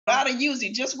God will use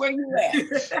you just where you at.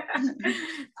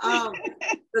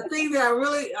 The thing that I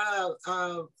really,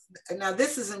 now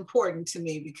this is important to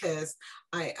me because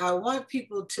I want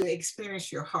people to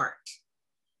experience your heart.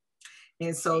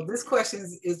 And so this question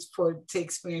is to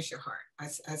experience your heart.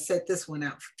 I set this one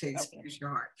out to experience your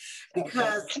heart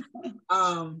because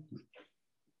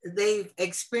they've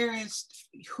experienced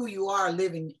who you are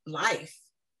living life.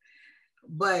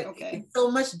 But it's so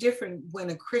much different when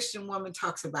a Christian woman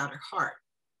talks about her heart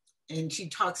and she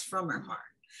talks from her heart.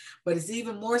 But it's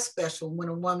even more special when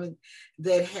a woman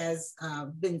that has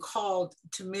been called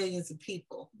to millions of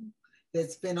people,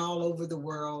 that's been all over the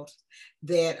world,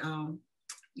 that,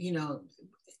 you know,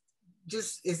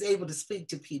 just is able to speak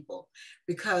to people,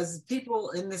 because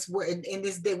people in this world, in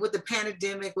this day, with the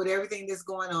pandemic, with everything that's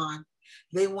going on,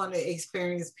 they want to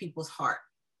experience people's heart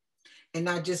and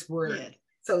not just words. Yeah.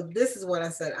 So this is what I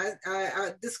said.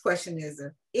 This question is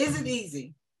it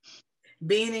easy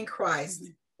being in Christ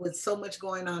with so much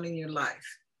going on in your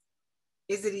life?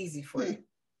 Is it easy for you?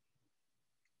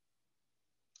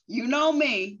 You know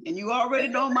me, and you already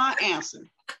know my answer.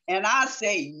 And I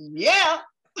say, yeah.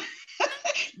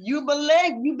 You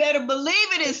better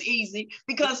believe it is easy,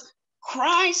 because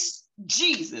Christ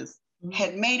Jesus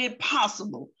had made it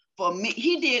possible for me.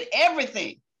 He did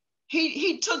everything.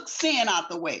 He took sin out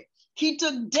the way. He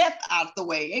took death out the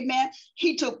way. Amen.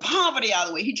 He took poverty out of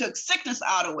the way. He took sickness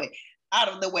out of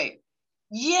the way.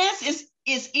 Yes,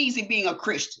 it's easy being a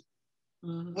Christian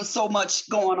with so much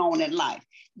going on in life.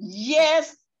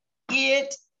 Yes,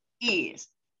 it is.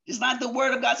 It's like the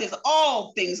word of God says,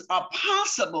 all things are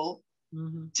possible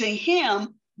to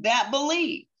him that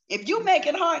believe. If you make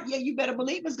it hard, yeah, you better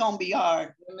believe it's going to be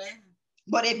hard. Amen.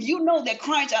 But if you know that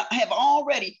Christ have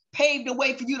already paved the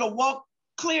way for you to walk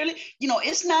clearly, you know,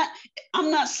 I'm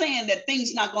not saying that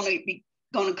things not going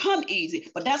to come easy,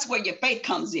 but that's where your faith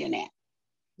comes in at.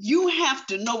 You have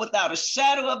to know without a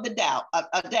shadow of a doubt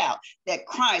that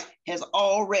Christ has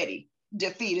already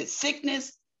defeated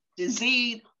sickness,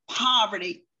 disease,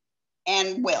 poverty,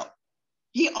 and wealth.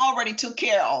 He already took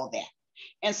care of all that.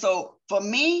 And so for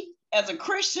me, as a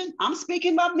Christian, I'm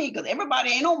speaking about me, because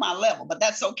everybody ain't on my level, but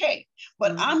that's okay.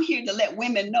 But I'm here to let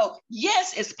women know,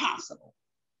 yes, it's possible.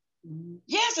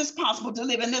 Yes, it's possible to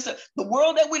live in this, the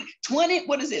world that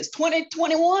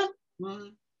 2021?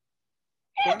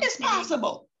 Yeah, it's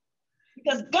possible.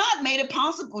 Because God made it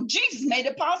possible. Jesus made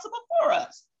it possible for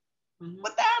us.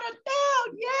 Without a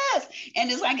doubt, yes.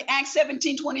 And it's like Acts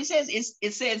 17:20 says,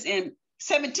 it says in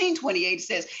 17:28, it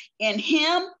says, in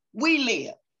him we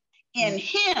live, in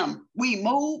him we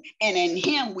move, and in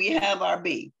him we have our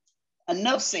being.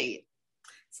 Enough said.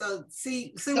 So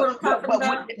see what I'm talking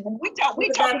about?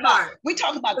 We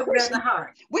talk about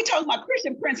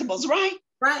Christian principles, right?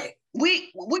 Right.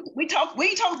 We ain't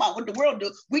talking about what the world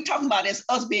do. We talking about is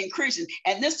us being Christians.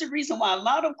 And this is the reason why a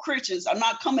lot of Christians are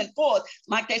not coming forth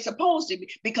like they're supposed to be,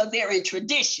 because they're in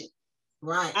tradition.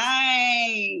 Right.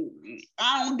 I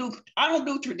don't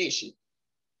do tradition.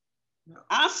 No.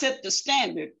 I set the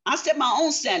standard. I set my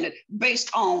own standard based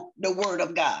on the word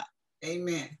of God.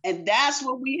 Amen. And that's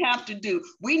what we have to do.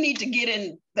 We need to get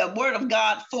in the word of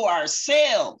God for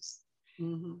ourselves.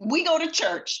 We go to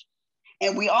church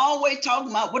and we always talk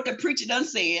about what the preacher done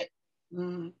said.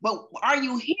 But are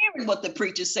you hearing what the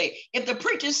preacher say? If the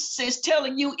preacher is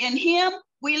telling you, in him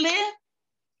we live,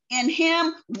 in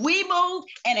him we move,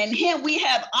 and in him we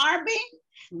have our being,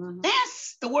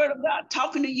 that's the word of God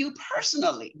talking to you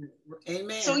personally.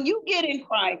 Amen. So you get in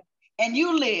Christ and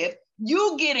you live.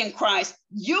 You get in Christ,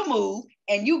 you move,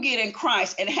 and you get in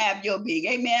Christ and have your being.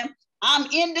 Amen. I'm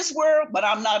in this world, but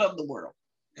I'm not of the world.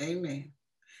 Amen.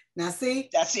 Now, see,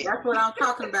 that's it. That's what I'm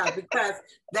talking about, because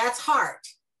that's heart.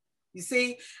 You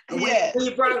see, when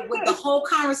the whole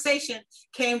conversation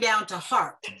came down to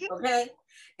heart, okay?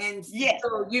 And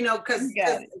so, you know, because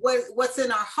what's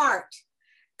in our heart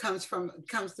comes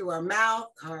through our mouth,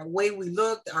 our way we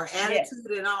look, our attitude,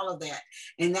 and all of that.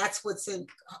 And that's what's in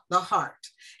the heart.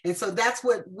 And so that's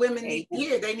what women need to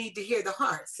hear. They need to hear the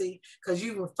heart, see, because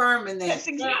you affirming that. That's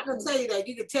exactly. I can tell you that.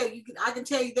 I can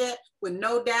tell you that with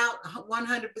no doubt,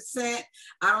 100%.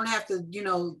 I don't have to, you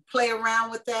know, play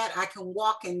around with that. I can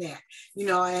walk in that, you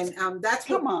know, and that's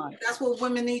what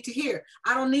women need to hear.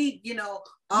 I don't need, you know,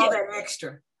 all that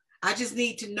extra. I just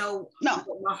need to know what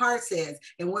my heart says.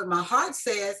 And what my heart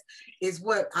says is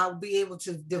what I'll be able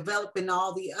to develop in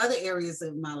all the other areas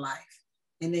of my life.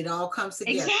 And it all comes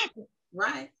together. Exactly.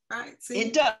 Right. See,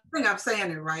 it does. I think I'm saying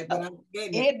it right, but I'm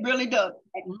getting it. It really does.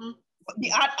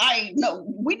 I know,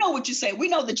 we know what you're saying. We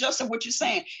know the gist of what you're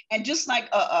saying. And just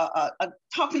like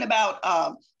talking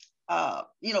about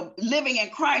living in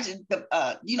Christ,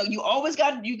 you always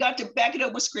got to back it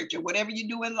up with scripture, whatever you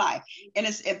do in life. And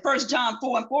it's in 1 John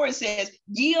 4:4, it says,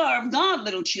 ye are of God,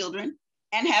 little children,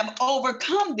 and have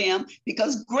overcome them,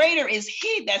 because greater is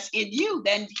he that's in you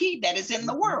than he that is in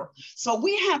the world. So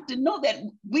we have to know that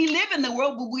we live in the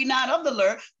world, but we're not of the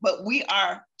world, but we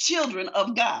are children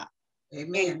of God.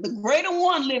 Amen. And the greater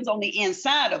one lives on the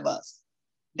inside of us.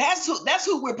 That's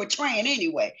who we're portraying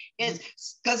anyway.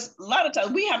 It's because a lot of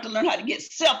times we have to learn how to get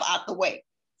self out the way.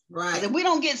 Right. If we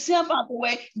don't get self out the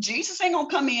way, Jesus ain't gonna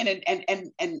come in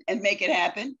and make it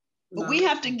happen. But we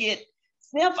have to get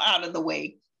self out of the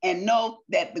way and know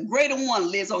that the greater one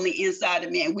lives on the inside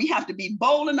of me, and we have to be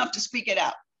bold enough to speak it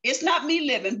out. It's not me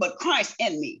living, but Christ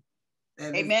in me.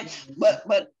 Amen. But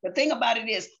the thing about it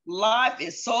is, life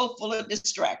is so full of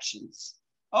distractions.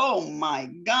 Oh my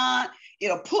God.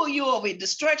 It'll pull you over.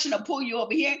 Distraction will pull you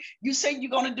over here. You say you're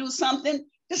going to do something,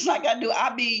 just like I do. I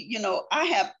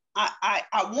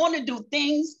want to do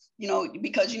things,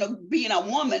 because, being a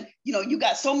woman, you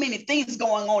got so many things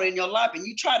going on in your life, and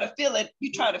you try to feel it.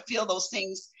 You try to feel those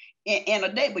things in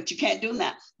a day, but you can't do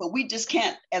that. But we just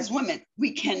can't, as women,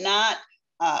 we cannot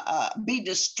be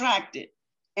distracted.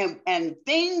 And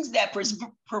things that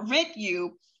prevent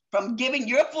you from giving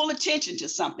your full attention to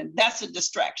something, that's a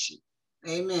distraction.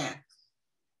 Amen.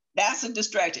 That's a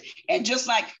distraction. And just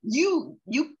like you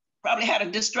probably had a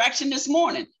distraction this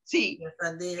morning. See, yes,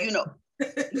 I did.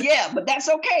 Yeah, but that's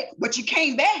okay. But you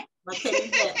came back. I came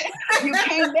back. You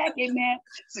came back, amen.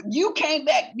 So you came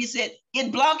back. You said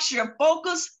it blocks your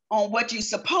focus on what you're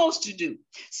supposed to do.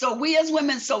 So we as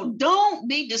women, don't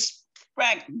be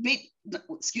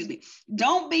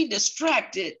don't be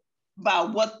distracted by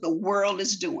what the world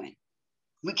is doing.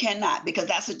 We cannot, because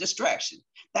that's a distraction.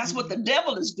 That's what the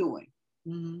devil is doing.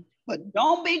 But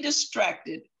don't be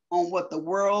distracted on what the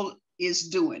world is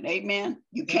doing. Amen.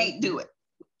 You can't do it.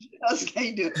 You just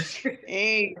can't do it.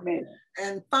 Amen.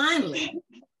 And finally,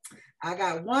 I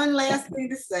got one last thing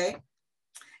to say.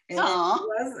 And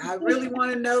I really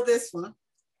want to know this one.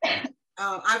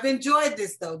 I've enjoyed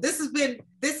this though. This has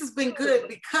been good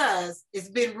because it's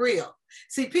been real.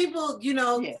 See, people,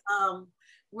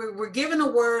 we're given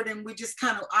a word and we just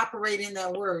kind of operate in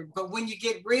that word. But when you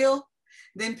get real,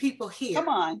 then people hear. Come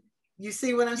on. You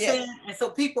see what I'm saying? And so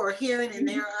people are hearing and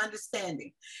they're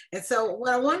understanding. And so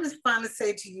what I wanted to finally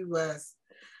say to you was,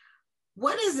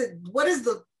 what is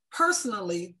the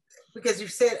personally, because you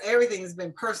said everything has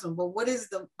been personal, but what is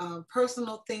the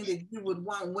personal thing that you would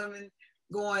want women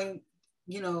going,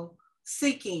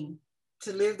 seeking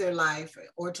to live their life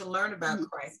or to learn about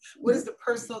Christ? What is the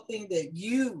personal thing that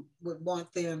you would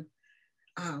want them,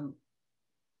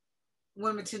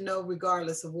 women, to know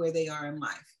regardless of where they are in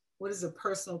life? What is a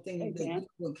personal thing that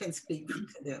you can speak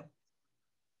to them?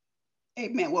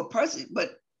 Amen. Well,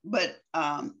 but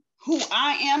who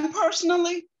I am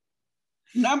personally,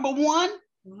 number one,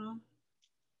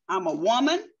 I'm a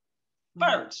woman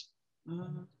first.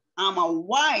 I'm a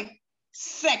wife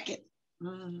second.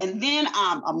 And then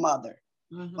I'm a mother.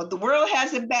 But the world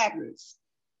has it backwards.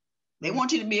 They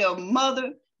want you to be a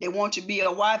mother, they want you to be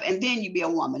a wife, and then you be a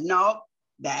woman. No,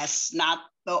 that's not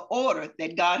the order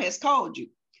that God has called you.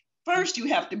 First, you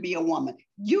have to be a woman.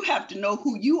 You have to know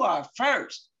who you are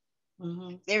first.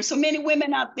 There's so many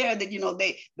women out there that,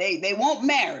 they want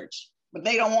marriage, but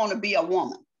they don't want to be a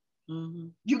woman.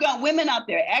 You got women out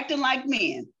there acting like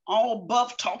men, all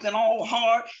buff, talking all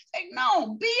hard.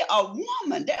 No, be a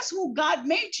woman. That's who God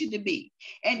made you to be.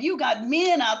 And you got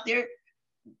men out there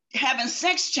having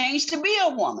sex change to be a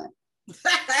woman.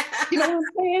 You know what I'm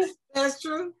saying? That's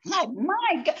true. Like,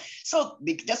 my God. So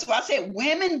that's why I said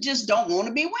women just don't want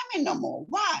to be women no more.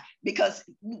 Why? Because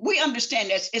we understand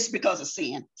that it's because of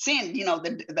sin. Sin,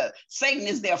 the Satan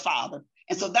is their father.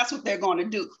 And so that's what they're going to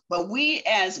do. But we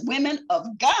as women of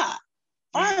God,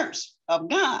 first of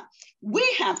God, we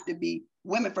have to be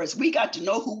women first. We got to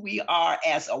know who we are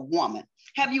as a woman.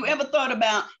 Have you ever thought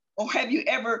about, or have you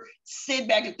ever sit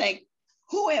back and think,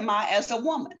 who am I as a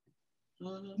woman?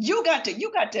 You got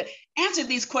to answer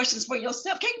these questions for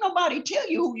yourself. Can't nobody tell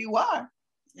you who you are.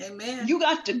 Amen. You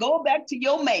got to go back to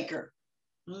your maker,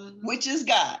 which is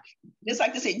God. Just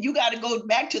like I said, you got to go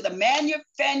back to the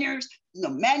manufacturer's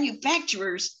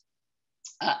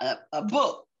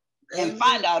book and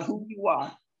find out who you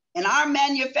are. And our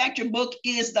manufacturer book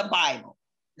is the Bible.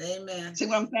 Amen. See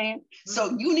what I'm saying?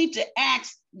 So you need to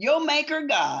ask your maker,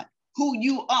 God, who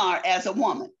you are as a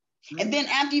woman. And then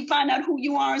after you find out who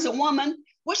you are as a woman,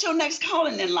 what's your next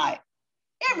calling in life?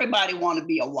 Everybody want to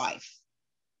be a wife.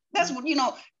 That's what,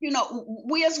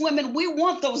 we as women, we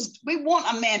want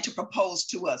a man to propose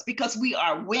to us because we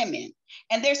are women,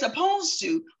 and they're supposed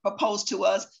to propose to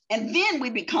us, and then we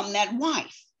become that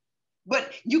wife.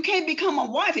 But you can't become a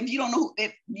wife if you don't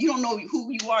know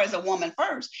who you are as a woman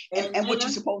first, and what you're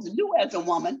supposed to do as a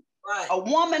woman. Right. A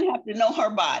woman has to know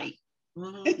her body.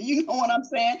 Mm-hmm. You know what I'm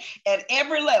saying? At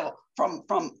every level, from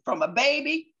a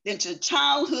baby, then to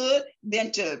childhood,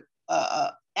 then to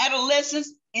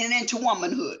adolescence, and then to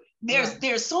womanhood.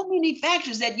 There's so many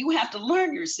factors that you have to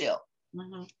learn yourself.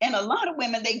 Mm-hmm. And a lot of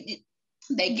women,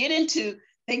 they get into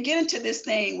this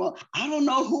thing. Well, I don't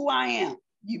know who I am.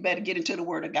 You better get into the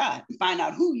Word of God and find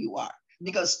out who you are,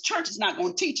 because church is not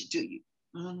going to teach it to you.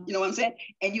 Mm-hmm. You know what I'm saying?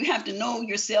 And you have to know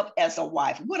yourself as a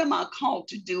wife. What am I called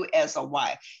to do as a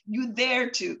wife? You're there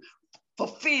to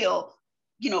fulfill,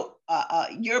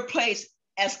 your place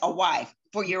as a wife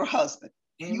for your husband.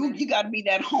 Mm-hmm. You got to be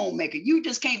that homemaker. You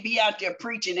just can't be out there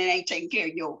preaching and ain't taking care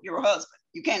of your husband.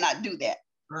 You cannot do that.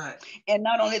 Right. And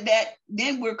not only that,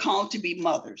 then we're called to be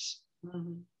mothers.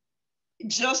 Mm-hmm.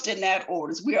 Just in that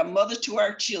order. We are mothers to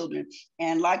our children.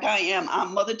 And like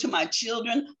I'm mother to my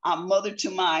children. I'm mother to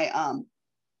my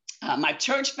my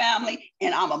church family,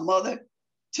 and I'm a mother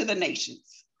to the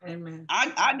nations. Amen.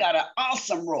 I got an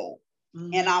awesome role,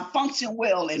 and I function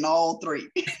well in all three.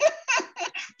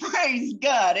 Praise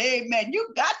God. Amen. You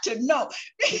got to know.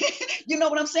 You know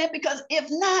what I'm saying? Because if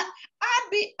not,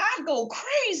 I'd go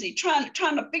crazy trying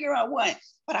to figure out what.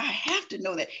 But I have to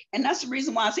know that. And that's the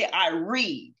reason why I say I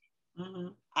read. Mm-hmm.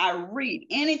 I read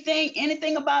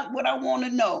anything about what I want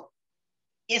to know.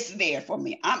 It's there for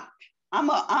me. I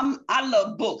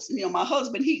love books. My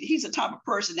husband, he's the type of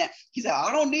person that he said,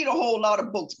 I don't need a whole lot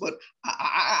of books, but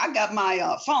I got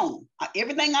my phone.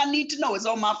 Everything I need to know is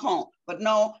on my phone. But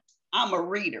no, I'm a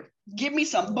reader. Give me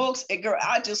some books, and girl,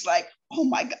 I just like, oh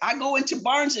my God. I go into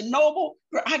Barnes and Noble,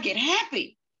 girl, I get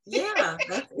happy. Yeah,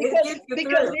 because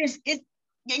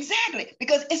exactly,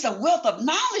 because it's a wealth of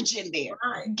knowledge in there.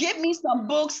 Right. Give me some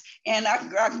books, and I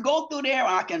can go through there.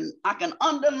 I can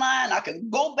underline. I can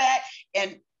go back,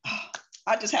 and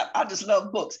I just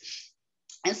love books.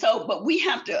 And so, but we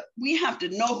have to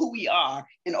know who we are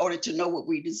in order to know what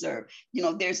we deserve.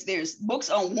 There's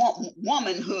books on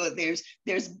womanhood.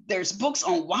 There's books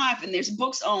on wife, and there's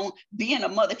books on being a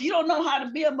mother. If you don't know how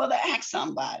to be a mother, ask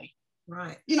somebody.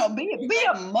 Right. Be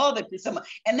a mother to someone.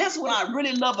 And that's what I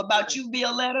really love about you,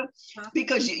 Violetta,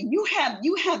 because you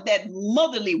have that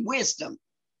motherly wisdom.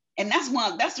 And that's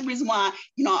the reason why,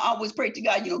 I always pray to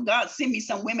God, God send me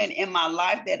some women in my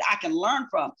life that I can learn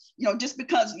from, just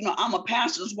because, I'm a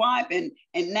pastor's wife and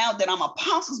now that I'm an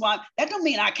apostle's wife, that don't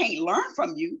mean I can't learn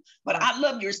from you, but I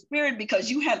love your spirit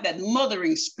because you have that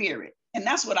mothering spirit. And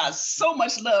that's what I so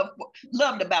much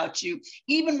loved about you.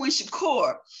 Even when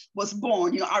Shakur was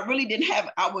born, I really didn't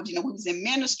have, we was in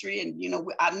ministry, and,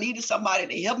 I needed somebody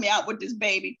to help me out with this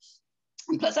baby.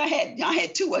 And plus I had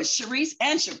two, Sharice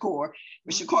and Shakur.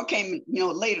 But Shakur came,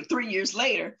 later, 3 years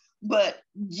later. But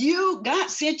God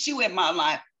sent you in my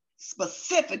life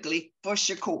specifically for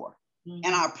Shakur. Mm-hmm.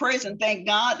 And I praise and thank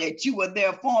God that you were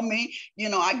there for me.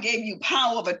 I gave you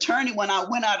power of attorney when I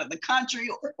went out of the country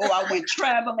or I went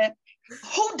traveling.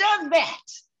 Who does that?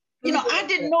 I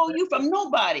didn't know you from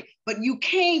nobody, but you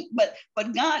came, but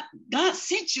God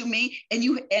sent you me, and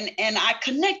I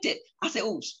connected. I said,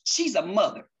 oh, she's a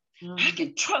mother. I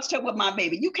can trust her with my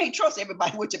baby. You can't trust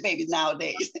everybody with your babies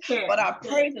nowadays. But I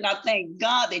praise and I thank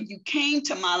God that you came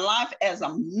to my life as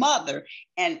a mother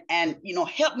and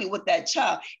helped me with that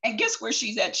child. And guess where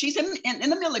she's at? She's in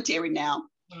the military now,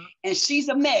 and she's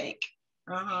a medic.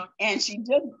 And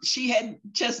she had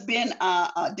just been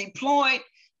deployed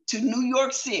to New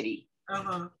York City.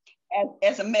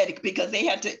 As a medic, because they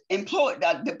had to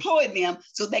deploy them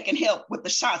so they can help with the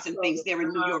shots and things there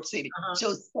in New York City.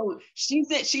 So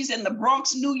she's in the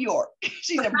Bronx, New York.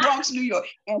 She's in Bronx, New York.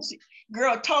 And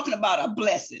girl, talking about a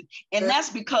blessing. And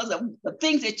that's because of the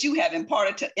things that you have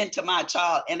imparted into my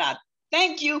child. And I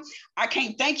thank you. I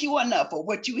can't thank you enough for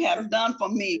what you have done for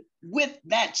me with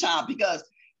that child, because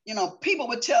people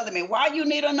were telling me, why you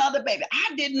need another baby?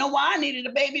 I didn't know why I needed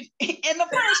a baby in the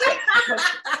first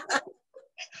place.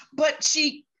 But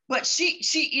she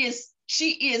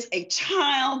is a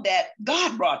child that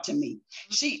God brought to me.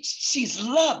 She's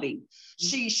loving.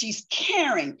 She's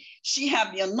caring. She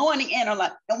have the anointing in her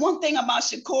life. And one thing about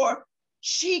Shakur,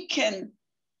 she can,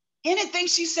 anything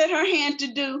she set her hand to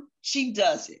do, she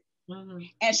does it.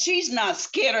 And she's not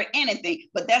scared of anything,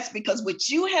 but that's because what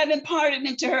you have imparted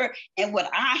into her and what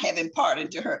I have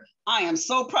imparted to her. I am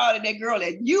so proud of that girl,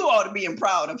 and you ought to be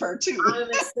proud of her too. I'm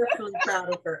exceptionally proud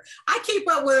of her. I keep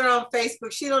up with her on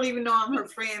Facebook. She don't even know I'm her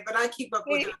friend, but I keep up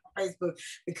with her on Facebook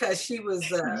because she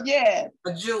was a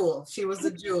jewel. She was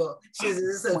a jewel. She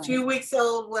was a few weeks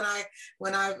old when I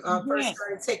first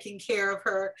started taking care of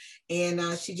her, and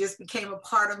she just became a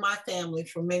part of my family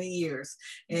for many years.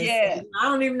 And so, I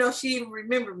don't even know if she even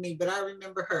remembered me, but I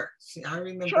remember her. I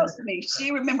remember. Trust me,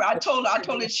 she remembered. I told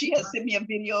her she had sent me a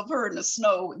video of her in the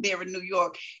snow there in New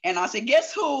York, and I said,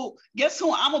 guess who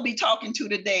I'm gonna be talking to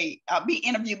today? I'll be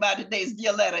interviewed by today's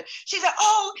Violetta. She said,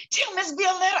 oh, tell Miss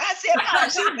Violetta. I said, oh,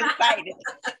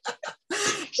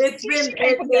 she's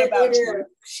excited.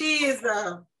 She is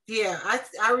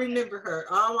I remember her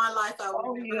all my life. I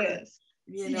remember her.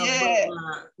 You know,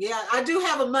 but, I do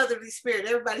have a motherly spirit.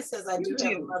 Everybody says I do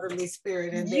have a motherly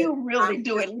spirit, and you really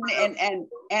do it.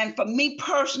 And for me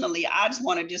personally, I just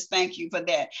want to just thank you for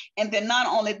that. And then not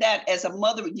only that, as a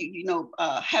mother,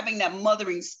 having that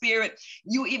mothering spirit,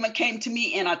 you even came to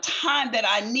me in a time that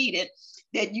I needed.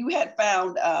 That you had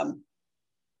found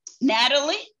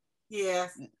Natalie.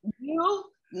 Yes. You,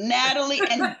 Natalie,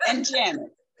 and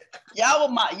Janet. Y'all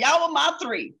were my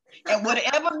three. And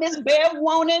whatever Miss Bev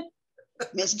wanted,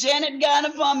 Miss Janet got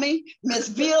it for me, Miss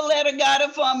Violetta got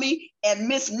it for me, and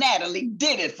Miss Natalie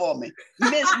did it for me.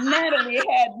 Miss Natalie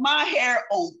had my hair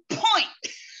on point.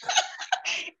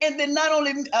 And then not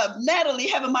only Natalie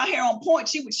having my hair on point,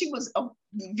 she was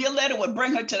Violetta would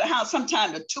bring her to the house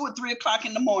sometime at 2 or 3 o'clock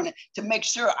in the morning to make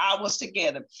sure I was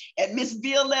together. And Miss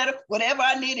Violetta, whatever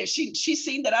I needed, she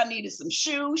seen that I needed some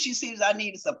shoes. She sees I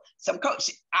needed some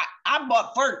coats. I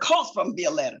bought fur coats from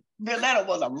Violetta. Violetta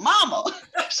was a mama.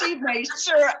 She made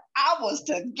sure I was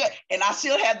together, and I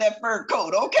still have that fur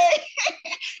coat, okay?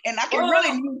 And I can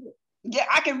really use it. Yeah,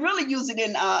 I can really use it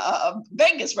in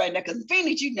Vegas right now, because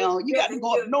Phoenix, you got to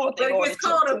go up north. It's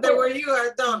cold up there where you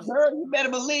are, don't you? You better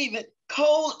believe it.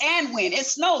 Cold and wind. It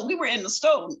snowed. We were in the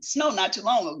snow not too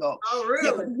long ago. Oh,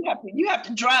 really? Yeah, but you have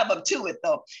to drive up to it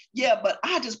though. Yeah, but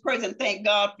I just praise and thank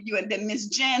God for you. And then Miss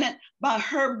Janet, by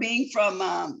her being from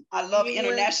I love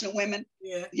International Women.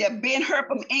 Yeah, being her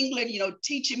from England,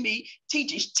 teaching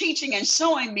and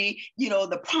showing me,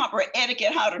 the proper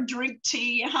etiquette, how to drink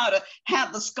tea, how to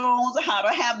have the scones, how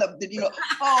to have the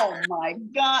oh my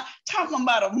God, talking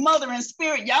about a mother in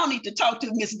spirit. Y'all need to talk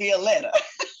to Miss Violetta.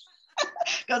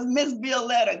 Because Miss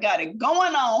Violetta got it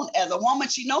going on as a woman.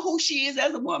 She knows who she is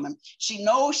as a woman. She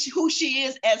knows who she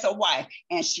is as a wife.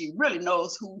 And she really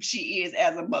knows who she is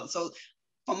as a mother. So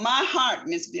from my heart,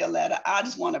 Miss Violetta, I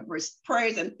just want to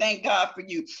praise and thank God for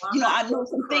you. I know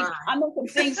some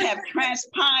things have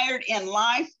transpired in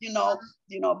life,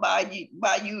 by you,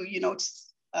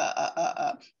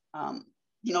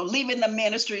 leaving the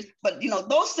ministries. But,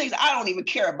 those things I don't even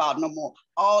care about no more.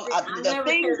 The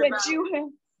things that you have.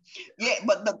 Yeah,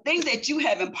 but the things that you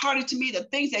have imparted to me, the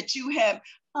things that you have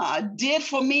did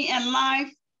for me in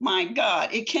life, my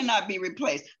God, it cannot be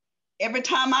replaced. Every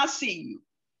time I see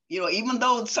you, even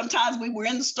though sometimes we were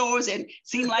in the stores and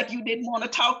seemed like you didn't want to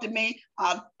talk to me,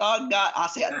 I thank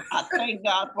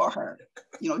God for her.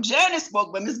 Janet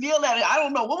spoke, but Miss Violetta, I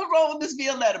don't know what was wrong with Miss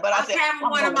Violetta, but I said, having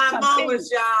one of my moments,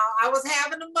 y'all. I was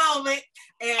having a moment,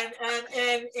 and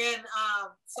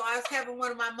so I was having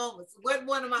one of my moments. It wasn't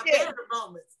one of my better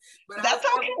moments, but I was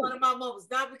having one of my moments,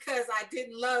 not because I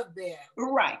didn't love Bev.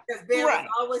 Right. Because Bev has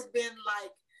always been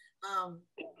like,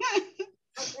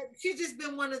 she's just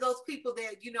been one of those people that,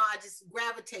 I just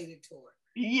gravitated toward.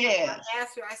 Yeah. I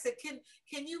asked her, I said,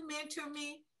 can you mentor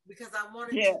me? Because I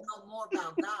wanted to know more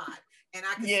about God. And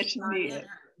I can see God in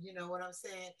her. You know what I'm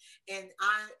saying? And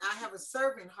I have a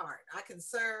servant heart. I can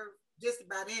serve just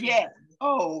about anything. Yeah.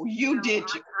 Oh, you did.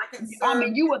 I can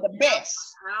serve. You were the best.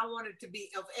 I wanted to be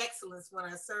of excellence when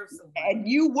I serve someone. And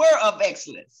you were of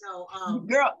excellence. So,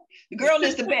 the girl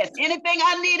is the best. Anything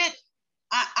I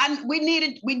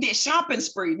needed, we did shopping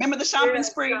spree. Remember the shopping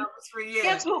spree?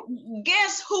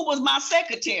 Guess who was my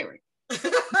secretary?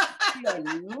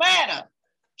 Atlanta.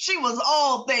 She was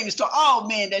all things to all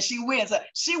men that she wins.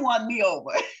 She won me over.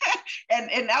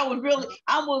 and I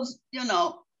was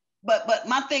but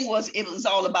my thing was, it was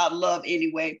all about love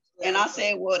anyway. And I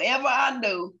said, whatever I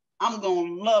do, I'm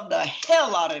going to love the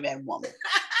hell out of that woman.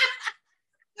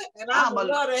 And I'm going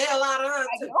to love the hell out of her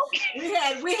too.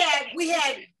 Okay. We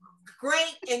had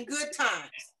great and good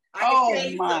times. Oh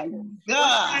my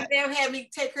God. They had me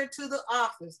take her to the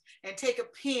office and take a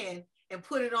pen and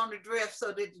put it on the dress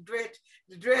so that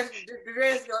the dress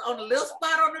on the little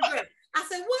spot on the dress. I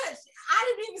said, what? I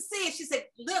didn't even see it. She said,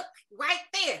 look, right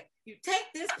there. You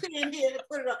take this pen here and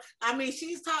put it on. I mean,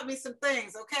 she's taught me some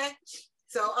things, okay?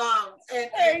 So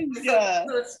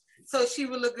so she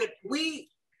would look good.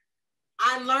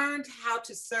 I learned how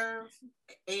to serve,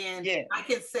 and I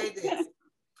can say this,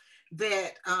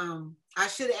 that I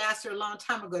should have asked her a long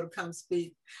time ago to come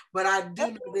speak, but I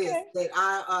do know this,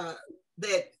 that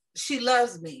that she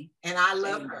loves me and I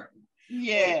love her.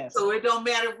 Yes. And so it don't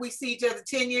matter if we see each other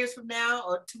 10 years from now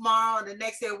or tomorrow or the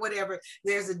next day or whatever,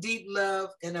 there's a deep love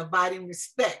and abiding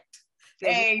respect that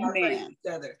we have for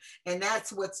each other. And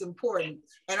that's what's important.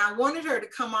 And I wanted her to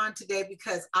come on today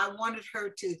because I wanted her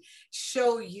to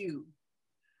show you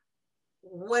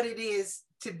what it is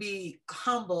to be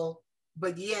humble,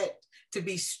 but yet to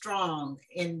be strong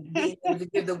and being able to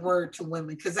give the word to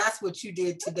women, because that's what you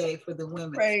did today for the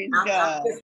women. Praise God.